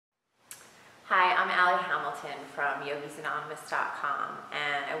Hi, I'm Hamliton from yogisanonymous.com,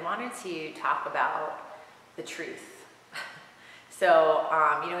 and I wanted to talk about the truth. So,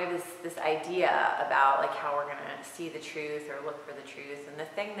 we have this idea about like how we're going to see the truth or look for the truth, and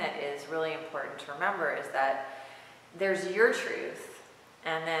the thing that is really important to remember is that there's your truth,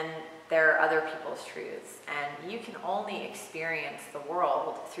 and then there are other people's truths, and you can only experience the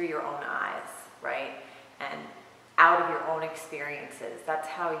world through your own eyes, right? And out of your own experiences. That's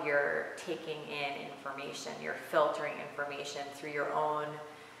how you're taking in information. You're filtering information through your own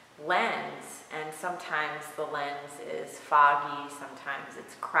lens, and sometimes the lens is foggy, sometimes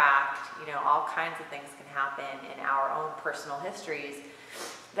it's cracked. All kinds of things can happen in our own personal histories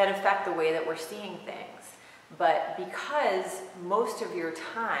that affect the way that we're seeing things. But because most of your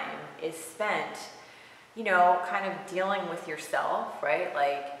time is spent, kind of dealing with yourself, right?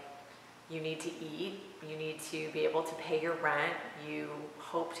 Like, you need to eat, you need to be able to pay your rent, you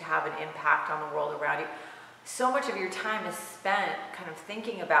hope to have an impact on the world around you. So much of your time is spent kind of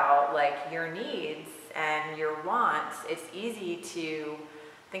thinking about like your needs and your wants. It's easy to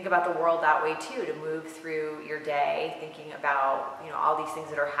think about the world that way too, to move through your day thinking about, all these things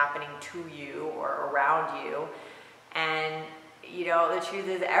that are happening to you or around you. And, the truth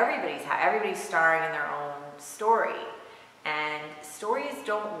is everybody's starring in their own story. And stories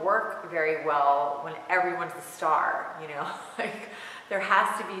don't work very well when everyone's the star, like there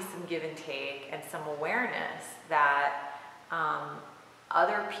has to be some give and take and some awareness that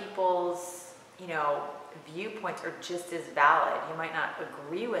other people's, viewpoints are just as valid. You might not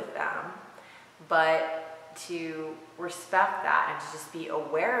agree with them, but to respect that and to just be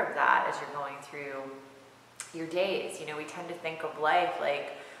aware of that as you're going through your days. We tend to think of life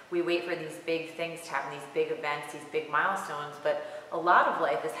like we wait for these big things to happen, these big events, these big milestones, but a lot of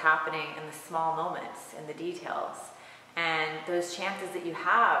life is happening in the small moments, in the details. And those chances that you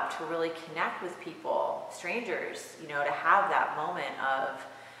have to really connect with people, strangers, to have that moment of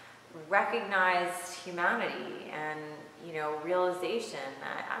recognized humanity and, realization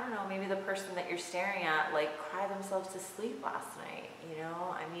that, I don't know, maybe the person that you're staring at, like, cried themselves to sleep last night,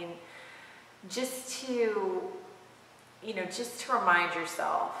 just to remind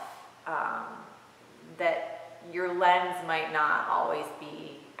yourself that your lens might not always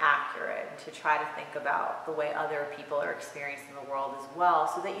be accurate, and to try to think about the way other people are experiencing the world as well,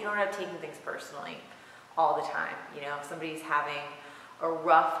 so that you don't have taking things personally all the time. If somebody's having a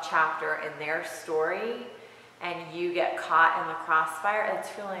rough chapter in their story and you get caught in the crossfire,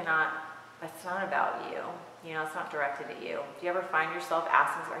 that's not about you. It's not directed at you. If you ever find yourself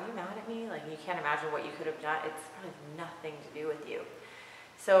asking, are you mad at me? Like, you can't imagine what you could have done. It's probably nothing to do with you.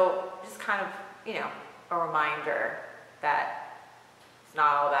 So just kind of, a reminder that it's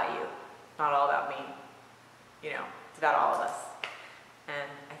not all about you. It's not all about me. It's about all of us.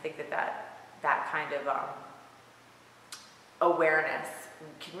 And I think that kind of awareness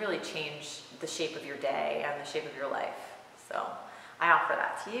can really change the shape of your day and the shape of your life. So I offer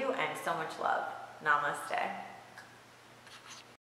that to you, and so much love. Namaste.